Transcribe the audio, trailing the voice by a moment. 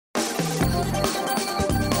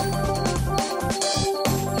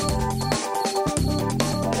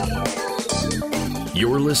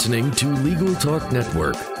listening to Legal Talk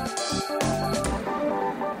Network.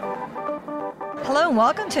 Hello and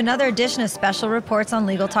welcome to another edition of Special Reports on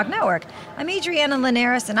Legal Talk Network. I'm Adriana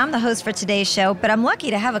Linares and I'm the host for today's show, but I'm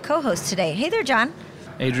lucky to have a co-host today. Hey there, John.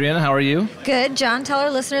 Adriana, how are you? Good. John, tell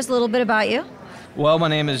our listeners a little bit about you. Well, my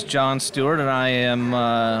name is John Stewart, and I am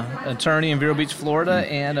attorney in Vero Beach, Florida,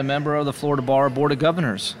 and a member of the Florida Bar Board of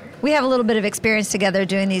Governors. We have a little bit of experience together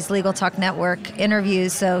doing these Legal Talk Network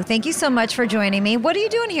interviews, so thank you so much for joining me. What are you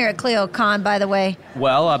doing here at ClioCon, by the way?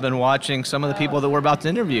 Well, I've been watching some of the people that we're about to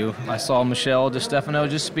interview. I saw Michelle DeStefano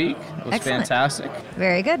just speak. It was Excellent. fantastic.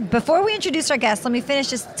 Very good. Before we introduce our guests, let me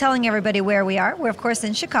finish just telling everybody where we are. We're, of course,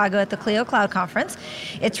 in Chicago at the Clio Cloud Conference.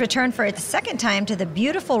 It's returned for its second time to the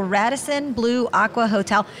beautiful Radisson Blue Aqua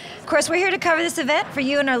Hotel. Of course, we're here to cover this event for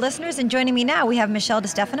you and our listeners, and joining me now, we have Michelle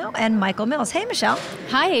DeStefano and Michael Mills. Hey, Michelle.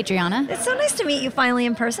 Hi, Adriana. It's so nice to meet you finally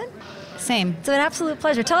in person. Same. It's an absolute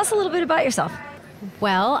pleasure. Tell us a little bit about yourself.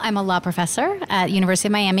 Well, I'm a law professor at University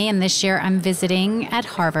of Miami, and this year I'm visiting at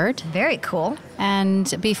Harvard. Very cool.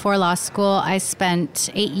 And before law school, I spent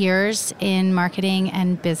 8 years in marketing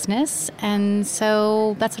and business. And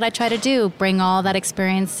so that's what I try to do, bring all that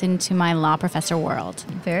experience into my law professor world.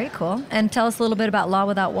 Very cool. And tell us a little bit about Law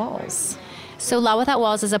Without Walls. So Law Without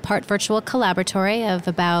Walls is a part virtual collaboratory of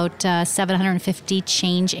about 750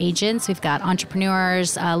 change agents. We've got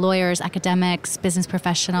entrepreneurs, lawyers, academics, business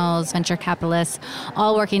professionals, venture capitalists,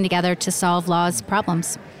 all working together to solve law's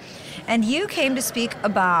problems. And you came to speak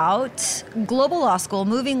about Global Law School,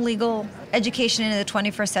 moving legal education into the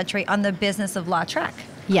 21st century on the business of law track.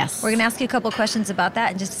 Yes. We're going to ask you a couple questions about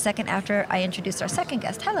that in just a second after I introduce our second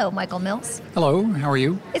guest. Hello, Michael Mills. Hello, how are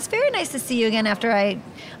you? It's very nice to see you again after I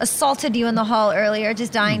assaulted you in the hall earlier,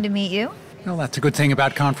 just dying to meet you. Well, that's a good thing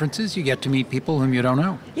about conferences. You get to meet people whom you don't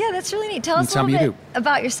know. Yeah, that's really neat. Tell us a some little you bit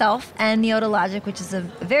about yourself and Neota Logic, which is a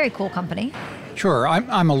very cool company. Sure.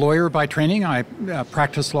 I'm a lawyer by training. I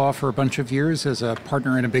practiced law for a bunch of years as a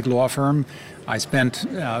partner in a big law firm. I spent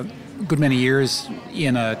a good many years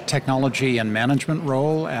in a technology and management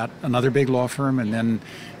role at another big law firm, and then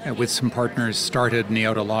with some partners started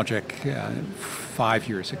Neota Logic 5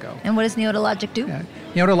 years ago. And what does Neota Logic do?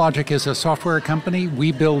 Neota Logic is a software company.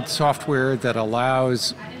 We build software that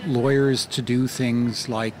allows lawyers to do things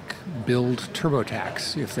like build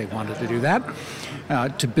TurboTax, if they wanted to do that,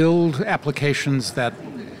 to build applications that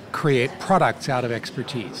create products out of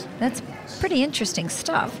expertise. That's pretty interesting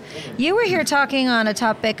stuff. You were here talking on a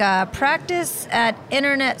topic, practice at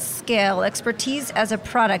internet scale, expertise as a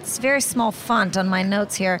product. It's very small font on my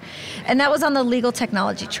notes here. And that was on the legal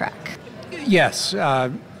technology track. Yes.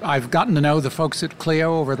 I've gotten to know the folks at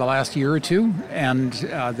Clio over the last year or two, and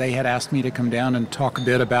they had asked me to come down and talk a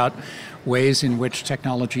bit about ways in which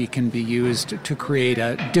technology can be used to create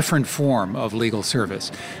a different form of legal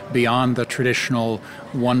service beyond the traditional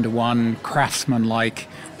one-to-one craftsman-like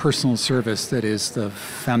personal service that is the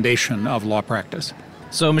foundation of law practice.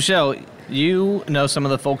 So, Michelle, you know some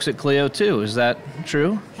of the folks at Clio, too. Is that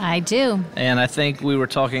true? I do. And I think we were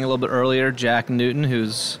talking a little bit earlier, Jack Newton,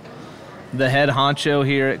 who's the head honcho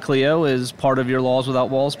here at Clio, is part of your Laws Without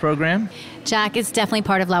Walls program. Jack is definitely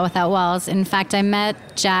part of Law Without Walls. In fact, I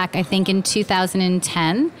met Jack, I think, in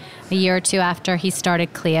 2010, a year or two after he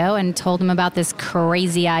started Clio, and told him about this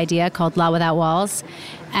crazy idea called Law Without Walls,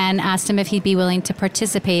 and asked him if he'd be willing to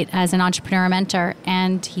participate as an entrepreneur mentor,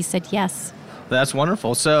 and he said yes. That's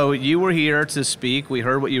wonderful. So you were here to speak. We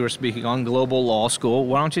heard what you were speaking on, Global Law School.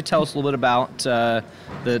 Why don't you tell us a little bit about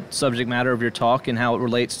the subject matter of your talk and how it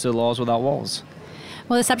relates to Laws Without Walls?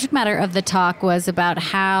 Well, the subject matter of the talk was about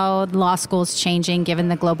how law school is changing given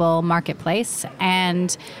the global marketplace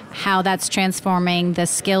and how that's transforming the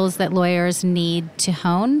skills that lawyers need to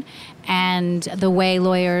hone and the way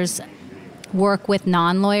lawyers work with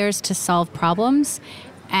non-lawyers to solve problems,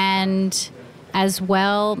 and as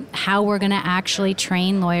well how we're going to actually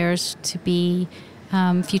train lawyers to be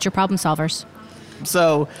future problem solvers.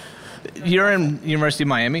 So you're in University of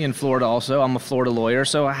Miami in Florida also. I'm a Florida lawyer.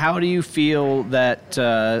 So how do you feel that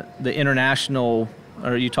the international,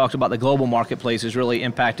 or you talked about the global marketplace, is really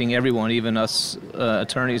impacting everyone, even us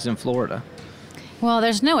attorneys in Florida? Well,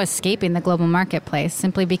 there's no escaping the global marketplace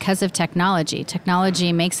simply because of technology.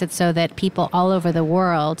 Technology makes it so that people all over the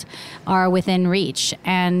world are within reach.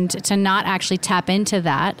 And to not actually tap into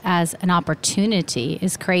that as an opportunity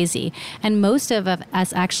is crazy. And most of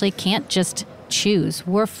us actually can't just choose.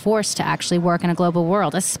 We're forced to actually work in a global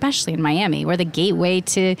world, especially in Miami. We're the gateway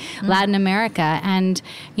to Latin America. And,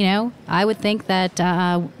 you know, I would think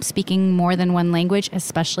that speaking more than one language,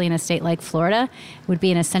 especially in a state like Florida, would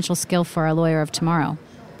be an essential skill for a lawyer of tomorrow.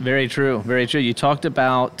 Very true. Very true. You talked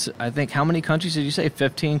about, I think, how many countries did you say?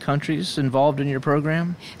 15 countries involved in your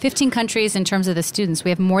program? 15 countries in terms of the students. We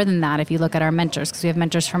have more than that if you look at our mentors, because we have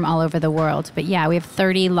mentors from all over the world. But yeah, we have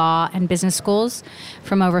 30 law and business schools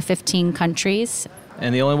from over 15 countries.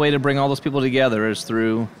 And the only way to bring all those people together is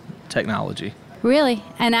through technology. Really.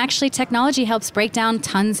 And actually, technology helps break down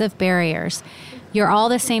tons of barriers. You're all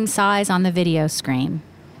the same size on the video screen.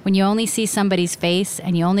 When you only see somebody's face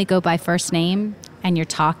and you only go by first name and you're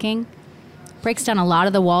talking, breaks down a lot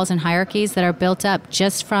of the walls and hierarchies that are built up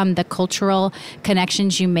just from the cultural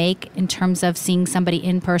connections you make in terms of seeing somebody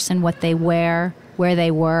in person, what they wear, where they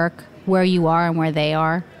work, where you are and where they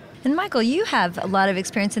are. And Michael, you have a lot of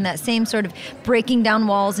experience in that same sort of breaking down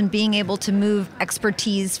walls and being able to move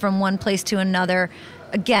expertise from one place to another.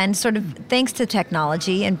 Again, sort of thanks to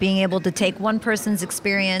technology and being able to take one person's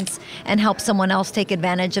experience and help someone else take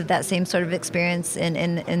advantage of that same sort of experience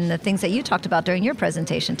in the things that you talked about during your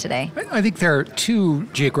presentation today. I think there are two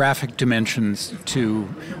geographic dimensions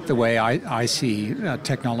to the way I see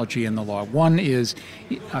technology in the law. One is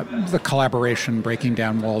the collaboration, breaking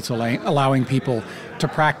down walls, allowing people to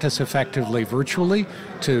practice effectively virtually,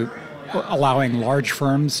 to allowing large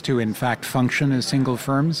firms to, in fact, function as single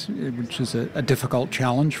firms, which is a difficult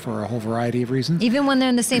challenge for a whole variety of reasons. Even when they're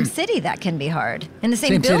in the same city, that can be hard. In the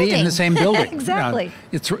same building. City, in the same building. Exactly.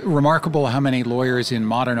 It's remarkable how many lawyers in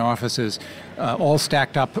modern offices, all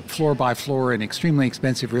stacked up floor by floor in extremely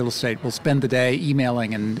expensive real estate, will spend the day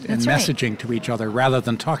emailing and messaging to each other rather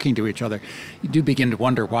than talking to each other. You do begin to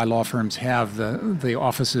wonder why law firms have the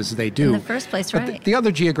offices they do. In the first place, right. But the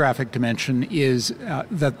other geographic dimension is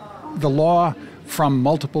that the law from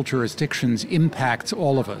multiple jurisdictions impacts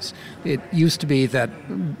all of us. It used to be that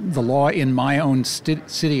the law in my own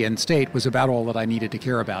city and state was about all that I needed to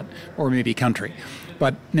care about, or maybe country.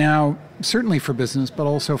 But now, certainly for business, but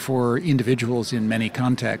also for individuals in many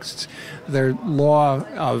contexts, the law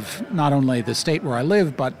of not only the state where I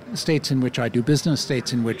live, but states in which I do business,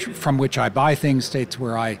 states from which I buy things, states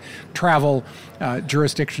where I travel,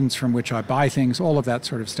 jurisdictions from which I buy things, all of that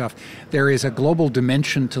sort of stuff. There is a global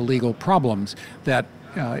dimension to legal problems that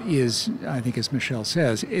is, I think, as Michelle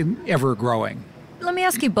says, ever growing. Let me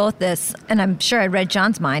ask you both this, and I'm sure I read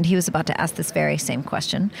John's mind. He was about to ask this very same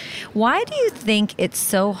question. Why do you think it's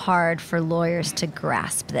so hard for lawyers to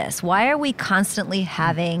grasp this? Why are we constantly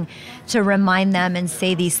having to remind them and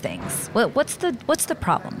say these things? What's the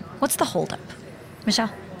problem? What's the holdup?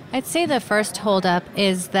 Michelle? I'd say the first holdup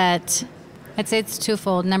is that, I'd say it's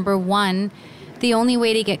twofold. Number one, the only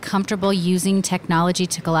way to get comfortable using technology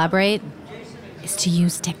to collaborate is to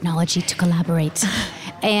use technology to collaborate.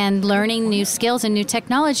 And learning new skills and new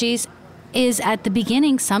technologies is at the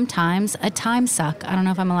beginning sometimes a time suck. I don't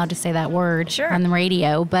know if I'm allowed to say that word on the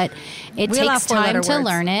radio, but it takes time to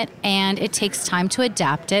learn it, and it takes time to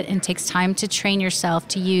adapt it, and it takes time to train yourself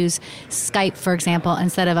to use Skype, for example,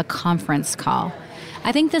 instead of a conference call.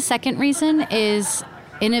 I think the second reason is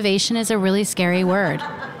innovation is a really scary word.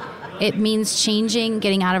 It means changing,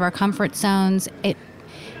 getting out of our comfort zones.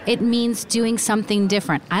 It means doing something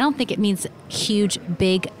different. I don't think it means huge,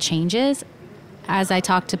 big changes. As I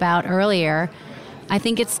talked about earlier, I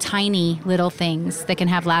think it's tiny little things that can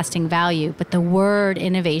have lasting value. But the word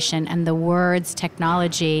innovation and the words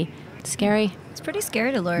technology, it's scary. It's pretty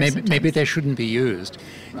scary to lawyers. Maybe they shouldn't be used.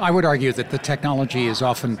 I would argue that the technology is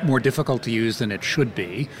often more difficult to use than it should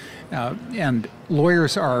be. And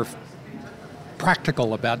lawyers are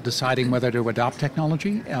practical about deciding whether to adopt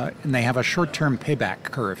technology, and they have a short-term payback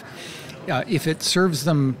curve. If it serves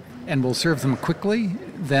them and will serve them quickly,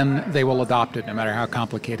 then they will adopt it, no matter how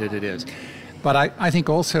complicated it is. But I think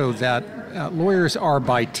also that lawyers are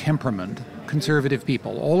by temperament conservative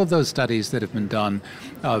people. All of those studies that have been done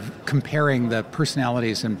of comparing the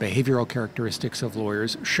personalities and behavioral characteristics of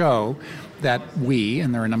lawyers show that we,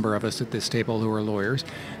 and there are a number of us at this table who are lawyers,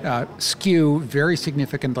 skew very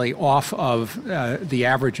significantly off of the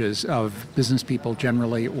averages of business people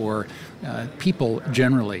generally or people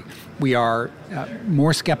generally. We are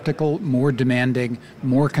more skeptical, more demanding,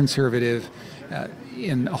 more conservative,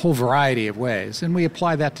 in a whole variety of ways. And we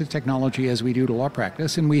apply that to technology as we do to law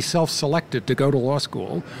practice. And we self-selected to go to law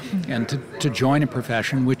school and to join a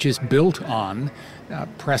profession which is built on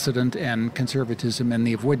precedent and conservatism and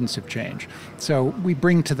the avoidance of change. So we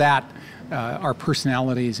bring to that our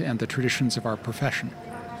personalities and the traditions of our profession.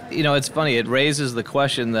 You know, it's funny. It raises the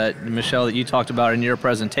question that, Michelle, that you talked about in your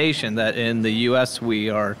presentation, that in the U.S. we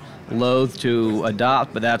are loath to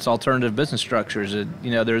adopt, but that's alternative business structures.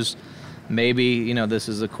 There's maybe, this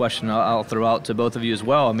is a question I'll throw out to both of you as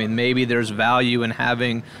well. I mean, maybe there's value in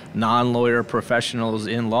having non-lawyer professionals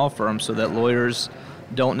in law firms so that lawyers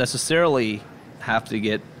don't necessarily have to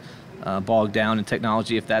get bogged down in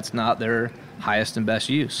technology if that's not their highest and best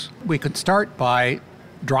use. We could start by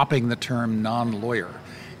dropping the term non-lawyer.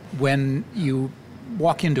 When you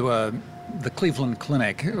walk into the Cleveland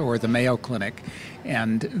Clinic or the Mayo Clinic,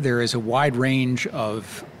 and there is a wide range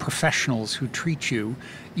of professionals who treat you,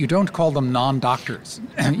 you don't call them non-doctors.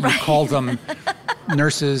 You call them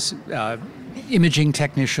nurses, imaging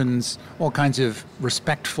technicians, all kinds of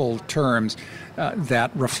respectful terms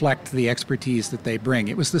that reflect the expertise that they bring.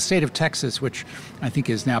 It was the state of Texas, which I think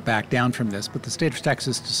is now backed down from this, but the state of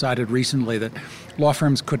Texas decided recently that law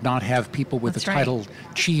firms could not have people with the title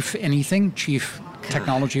chief anything, chief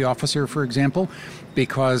technology officer, for example,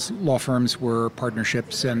 because law firms were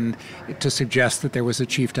partnerships, and to suggest that there was a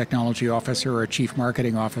chief technology officer or a chief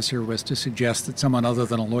marketing officer was to suggest that someone other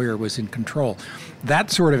than a lawyer was in control. That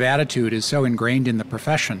sort of attitude is so ingrained in the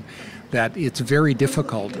profession that it's very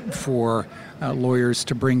difficult for lawyers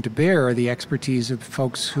to bring to bear the expertise of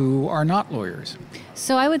folks who are not lawyers.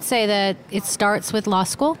 So I would say that it starts with law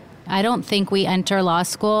school. I don't think we enter law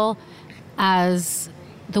school as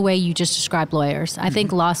the way you just described lawyers. I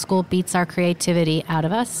think law school beats our creativity out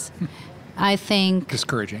of us. I think...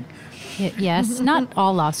 Discouraging. Yes, not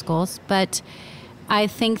all law schools, but I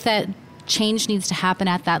think that change needs to happen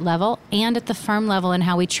at that level and at the firm level in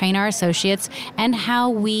how we train our associates and how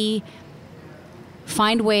we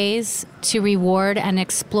find ways to reward and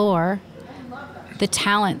explore the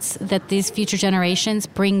talents that these future generations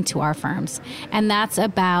bring to our firms. And that's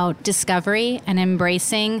about discovery and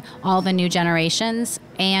embracing all the new generations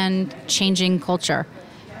and changing culture.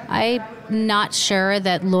 I'm not sure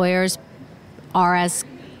that lawyers are as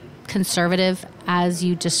conservative as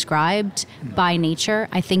you described by nature.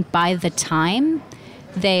 I think by the time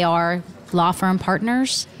they are law firm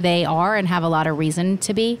partners, they are and have a lot of reason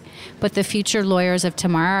to be. But the future lawyers of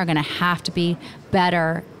tomorrow are going to have to be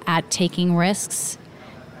better at taking risks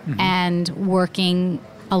and working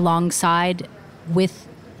alongside with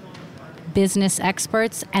business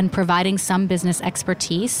experts and providing some business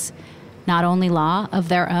expertise, not only law, of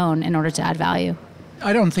their own in order to add value.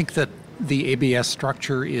 I don't think that the ABS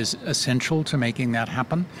structure is essential to making that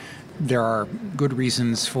happen. There are good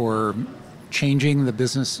reasons for changing the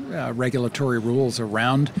business regulatory rules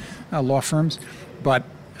around law firms, but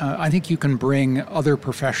I think you can bring other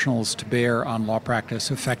professionals to bear on law practice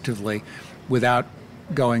effectively without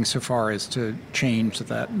going so far as to change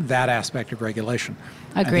that aspect of regulation.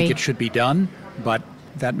 Agree. I think it should be done, but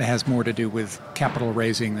that has more to do with capital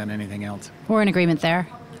raising than anything else. We're in agreement there.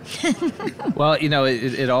 Well,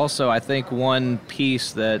 it also, I think one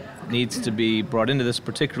piece that needs to be brought into this,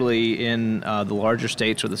 particularly in the larger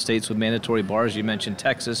states or the states with mandatory bars, you mentioned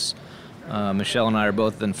Texas, Michelle and I are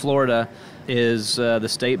both in Florida, is the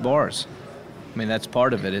state bars. I mean, that's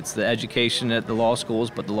part of it. It's the education at the law schools,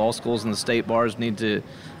 but the law schools and the state bars need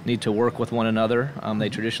to work with one another. They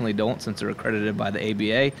traditionally don't, since they're accredited by the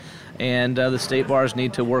ABA, and the state bars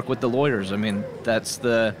need to work with the lawyers. I mean, that's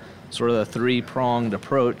the sort of the three-pronged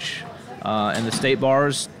approach, and the state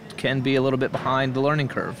bars can be a little bit behind the learning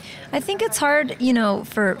curve. I think it's hard,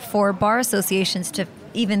 for bar associations to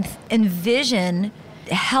even envision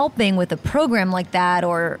helping with a program like that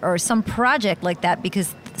or some project like that,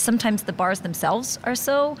 because sometimes the bars themselves are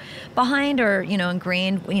so behind or,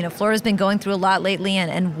 ingrained. Florida's been going through a lot lately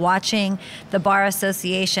and watching the Bar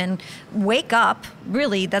Association wake up,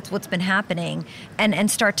 really, that's what's been happening, and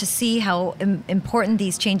start to see how important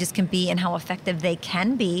these changes can be and how effective they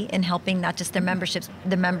can be in helping not just their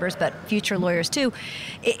members, but future lawyers too.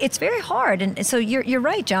 It's very hard. And so you're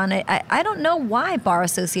right, John. I don't know why bar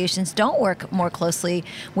associations don't work more closely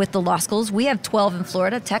with the law schools. We have 12 in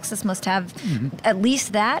Florida. Texas must have at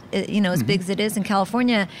least that, as big as it is in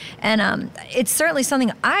California. And it's certainly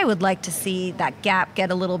something I would like to see that gap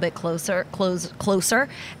get a little bit closer.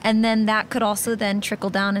 And then that could also then trickle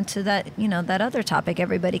down into that, that other topic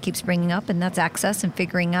everybody keeps bringing up, and that's access and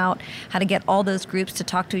figuring out how to get all those groups to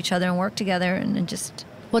talk to each other and work together and just...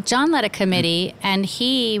 Well, John led a committee, and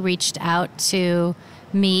he reached out to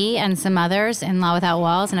me and some others in Law Without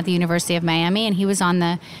Walls and at the University of Miami, and he was on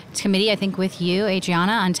the committee, I think, with you,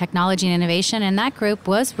 Adriana, on technology and innovation, and that group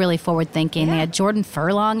was really forward-thinking. Yeah. They had Jordan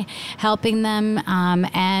Furlong helping them,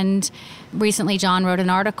 and recently John wrote an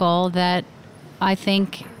article that I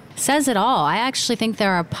think says it all. I actually think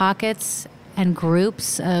there are pockets and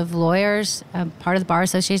groups of lawyers, part of the bar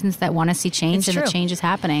associations, that want to see change, and the change is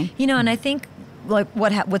happening. And I think like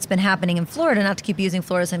what's been happening in Florida, not to keep using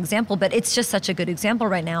Florida as an example, but it's just such a good example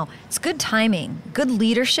right now. It's good timing, good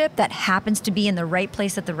leadership that happens to be in the right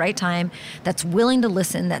place at the right time, that's willing to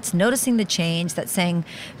listen, that's noticing the change, that's saying,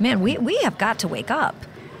 man, we have got to wake up.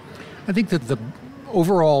 I think that the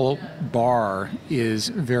overall bar is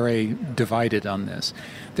very divided on this.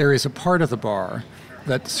 There is a part of the bar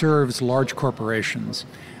that serves large corporations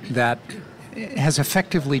that has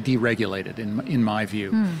effectively deregulated, in my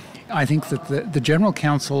view. I think that the General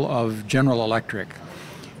Counsel of General Electric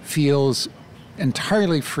feels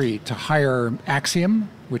entirely free to hire Axiom,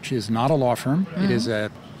 which is not a law firm. It is a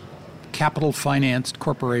capital-financed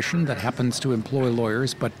corporation that happens to employ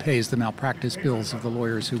lawyers but pays the malpractice bills of the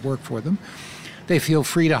lawyers who work for them. They feel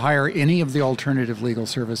free to hire any of the alternative legal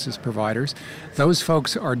services providers. Those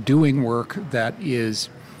folks are doing work that is,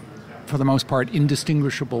 for the most part,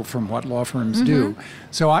 indistinguishable from what law firms do.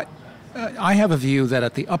 So I have a view that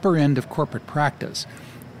at the upper end of corporate practice,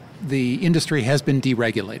 the industry has been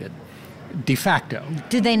deregulated, de facto.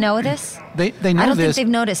 Do they know this? They know this. I don't think they've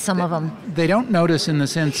noticed, some of them. They don't notice in the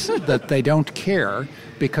sense that they don't care,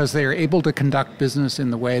 because they are able to conduct business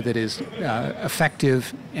in the way that is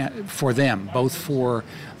effective for them, both for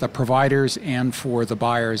the providers and for the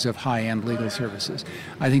buyers of high-end legal services.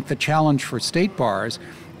 I think the challenge for state bars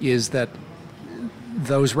is that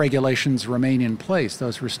those regulations remain in place,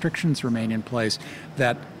 those restrictions remain in place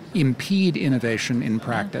that impede innovation in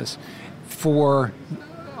practice for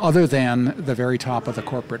other than the very top of the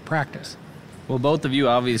corporate practice. Well, both of you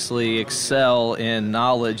obviously excel in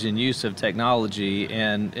knowledge and use of technology,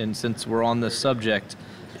 and since we're on this subject,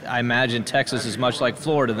 I imagine Texas is much like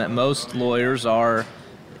Florida, that most lawyers are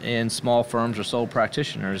in small firms or sole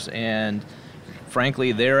practitioners, and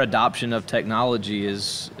frankly, their adoption of technology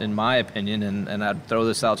is, in my opinion, and I'd throw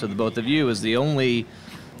this out to the both of you, is the only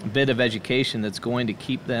bit of education that's going to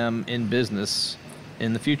keep them in business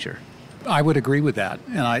in the future. I would agree with that.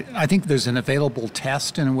 And I think there's an available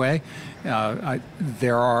test in a way.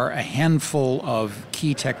 There are a handful of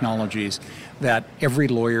key technologies that every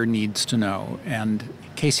lawyer needs to know. And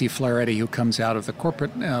Casey Flaherty, who comes out of the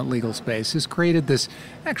corporate legal space, has created this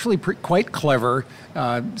actually quite clever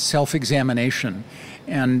self-examination.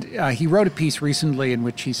 And he wrote a piece recently in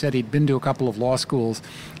which he said he'd been to a couple of law schools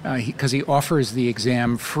because he offers the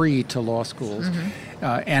exam free to law schools.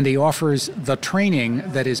 And he offers the training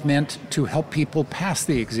that is meant to help people pass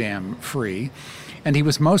the exam free. And he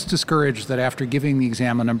was most discouraged that after giving the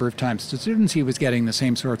exam a number of times to students, he was getting the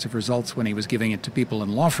same sorts of results when he was giving it to people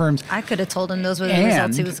in law firms. I could have told him those were the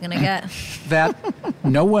results he was going to get. That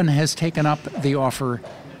no one has taken up the offer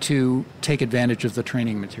to take advantage of the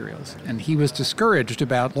training materials. And he was discouraged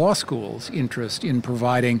about law school's interest in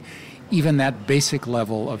providing even that basic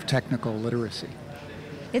level of technical literacy.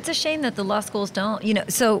 It's a shame that the law schools don't,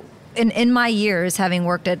 so in my years, having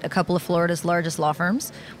worked at a couple of Florida's largest law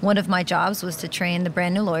firms, one of my jobs was to train the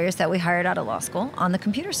brand new lawyers that we hired out of law school on the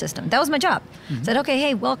computer system. That was my job. Said, okay,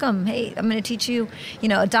 hey, welcome. Hey, I'm going to teach you,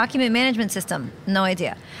 a document management system. No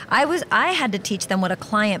idea. I had to teach them what a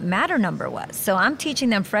client matter number was. So I'm teaching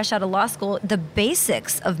them fresh out of law school the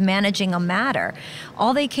basics of managing a matter.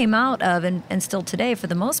 All they came out of, and still today for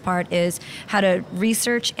the most part, is how to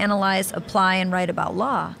research, analyze, apply, and write about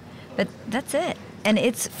law. But that's it. And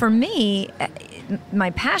it's, for me,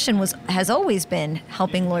 my passion has always been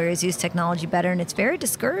helping lawyers use technology better, and it's very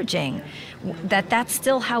discouraging that that's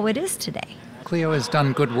still how it is today. Clio has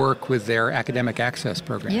done good work with their academic access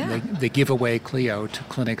program. Yeah. They give away Clio to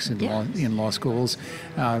clinics in law schools,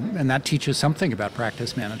 and that teaches something about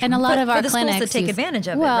practice management. And a lot of our for the clinics schools to take advantage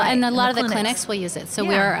of it. Well, right? and a lot of the clinics will use it. So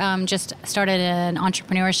we're just started an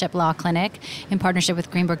entrepreneurship law clinic in partnership with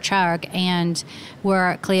Greenberg Traurig, and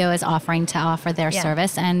where Clio is offering to offer their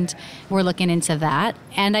service, and we're looking into that.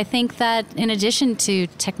 And I think that in addition to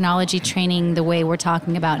technology training the way we're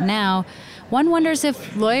talking about now, one wonders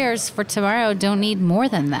if lawyers for tomorrow don't need more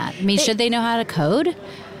than that. I mean, should they know how to code?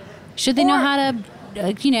 Should they know how to, do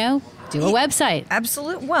a website?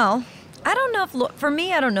 Absolutely. Well, I don't know if, for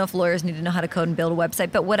me, I don't know if lawyers need to know how to code and build a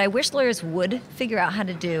website, but what I wish lawyers would figure out how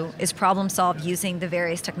to do is problem solve using the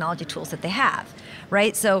various technology tools that they have,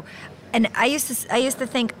 right? So, and I used to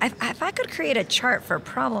think, if I could create a chart for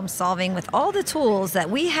problem solving with all the tools that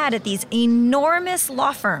we had at these enormous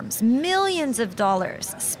law firms, millions of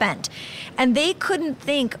dollars spent, and they couldn't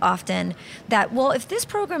think often that, well, if this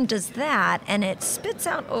program does that and it spits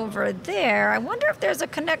out over there, I wonder if there's a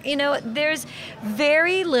connect, there's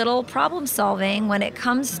very little problem solving when it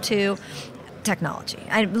comes to technology.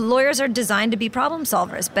 Lawyers are designed to be problem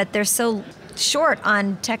solvers, but they're so short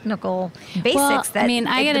on technical basics that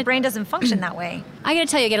the brain doesn't function that way. I got to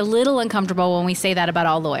tell you, I get a little uncomfortable when we say that about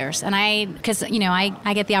all lawyers. And because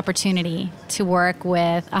I get the opportunity to work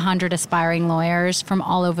with 100 aspiring lawyers from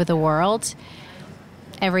all over the world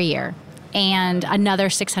every year, and another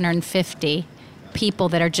 650 people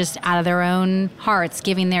that are just out of their own hearts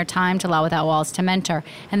giving their time to Law Without Walls to mentor.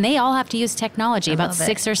 And they all have to use technology, about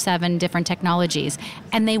 6 or 7 different technologies.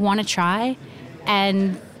 And they want to try,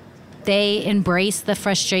 and they embrace the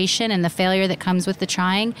frustration and the failure that comes with the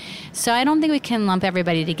trying. So I don't think we can lump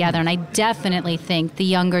everybody together. And I definitely think the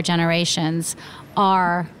younger generations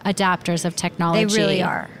are adapters of technology. They really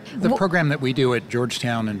are. The program that we do at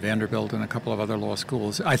Georgetown and Vanderbilt and a couple of other law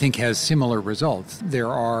schools, I think, has similar results. There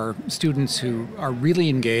are students who are really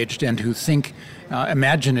engaged and who think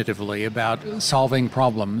imaginatively about solving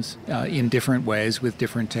problems in different ways with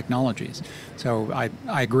different technologies. So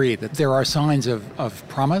I agree that there are signs of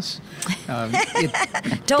promise. Don't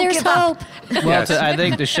There's give up. Well, Yes. I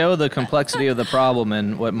think to show the complexity of the problem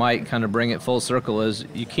and what might kind of bring it full circle is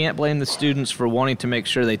you can't blame the students for wanting to make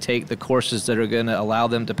sure they take the courses that are going to allow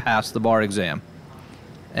them to pass the bar exam.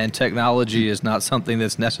 And technology is not something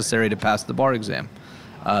that's necessary to pass the bar exam.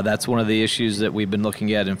 That's one of the issues that we've been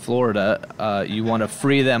looking at in Florida. You want to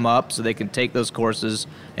free them up so they can take those courses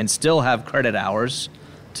and still have credit hours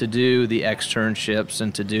to do the externships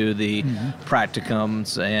and to do the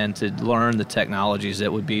practicums and to learn the technologies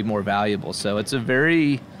that would be more valuable. So it's a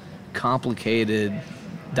very complicated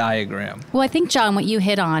diagram. Well, I think, John, what you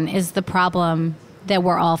hit on is the problem that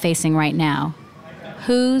we're all facing right now.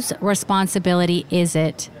 Whose responsibility is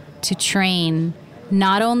it to train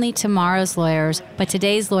not only tomorrow's lawyers, but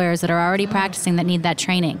today's lawyers that are already practicing that need that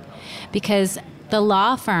training? Because the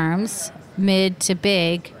law firms, mid to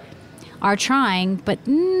big, are trying, but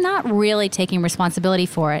not really taking responsibility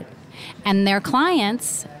for it. And their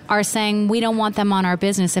clients are saying, we don't want them on our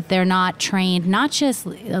business if they're not trained, not just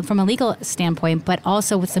from a legal standpoint, but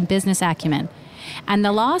also with some business acumen. And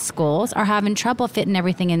the law schools are having trouble fitting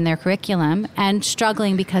everything in their curriculum and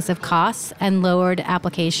struggling because of costs and lowered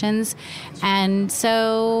applications. And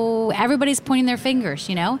so everybody's pointing their fingers,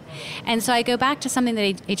 you know? And so I go back to something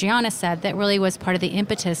that Adriana said that really was part of the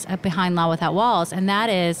impetus behind Law Without Walls, and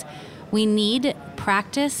that is we need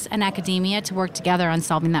practice and academia to work together on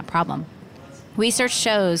solving that problem. Research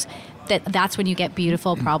shows that that's when you get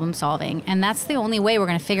beautiful problem solving. And that's the only way we're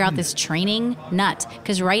going to figure out this training nut.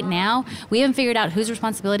 Because right now, we haven't figured out whose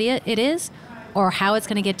responsibility it is, or how it's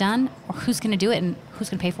going to get done, or who's going to do it, and who's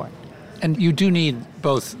going to pay for it. And you do need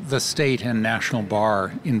both the state and national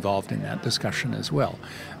bar involved in that discussion as well.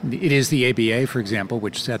 It is the ABA, for example,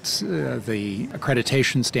 which sets the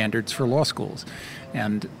accreditation standards for law schools.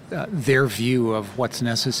 And their view of what's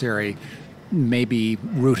necessary may be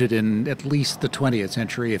rooted in at least the 20th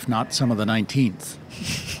century, if not some of the 19th.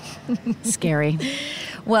 Scary.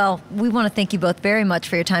 Well, we want to thank you both very much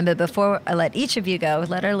for your time, but before I let each of you go,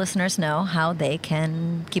 let our listeners know how they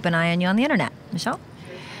can keep an eye on you on the internet. Michelle?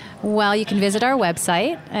 Well, you can visit our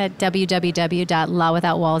website at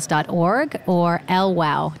www.lawwithoutwalls.org or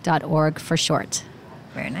lwow.org for short.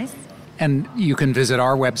 Very nice. And you can visit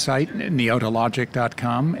our website,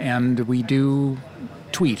 neotologic.com, and we do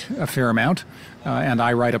tweet a fair amount, and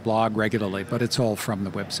I write a blog regularly, but it's all from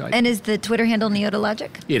the website. And is the Twitter handle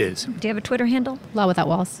Neotologic? It is. Do you have a Twitter handle? Law Without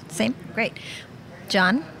Walls. Same? Great.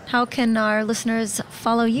 John, how can our listeners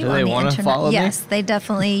follow you Do on they the wanna internet? follow me? Yes, they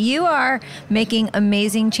definitely. You are making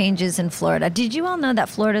amazing changes in Florida. Did you all know that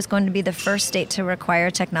Florida is going to be the first state to require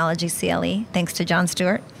technology CLE, thanks to Jon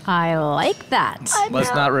Stewart? I like that.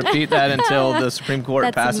 Let's not repeat that until the Supreme Court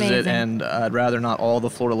That's passes it, amazing. and I'd rather not all the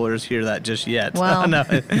Florida lawyers hear that just yet. Well, No.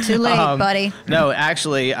 too late, buddy. No,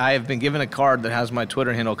 actually, I have been given a card that has my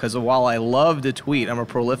Twitter handle because while I love to tweet, I'm a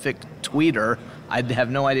prolific tweeter, I have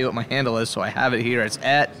no idea what my handle is, so I have it here. It's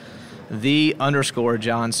at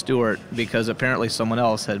 _Jon Stewart, because apparently someone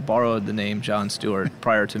else had borrowed the name Jon Stewart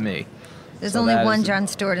prior to me. There's So only that one is- Jon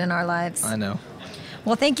Stewart in our lives. I know.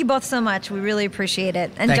 Well, thank you both so much. We really appreciate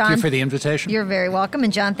it. And Thank John, you for the invitation. you're very welcome.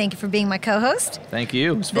 And John, thank you for being my co-host. Thank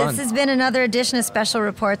you. It was fun. This has been another edition of Special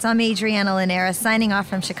Reports. I'm Adriana Linares, signing off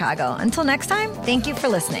from Chicago. Until next time, thank you for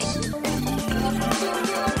listening.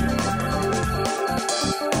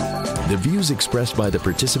 The views expressed by the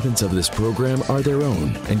participants of this program are their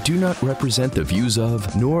own and do not represent the views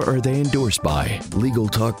of, nor are they endorsed by, Legal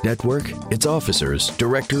Talk Network, its officers,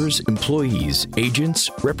 directors, employees,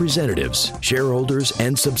 agents, representatives, shareholders,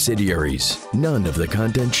 and subsidiaries. None of the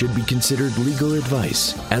content should be considered legal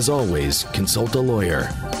advice. As always, consult a lawyer.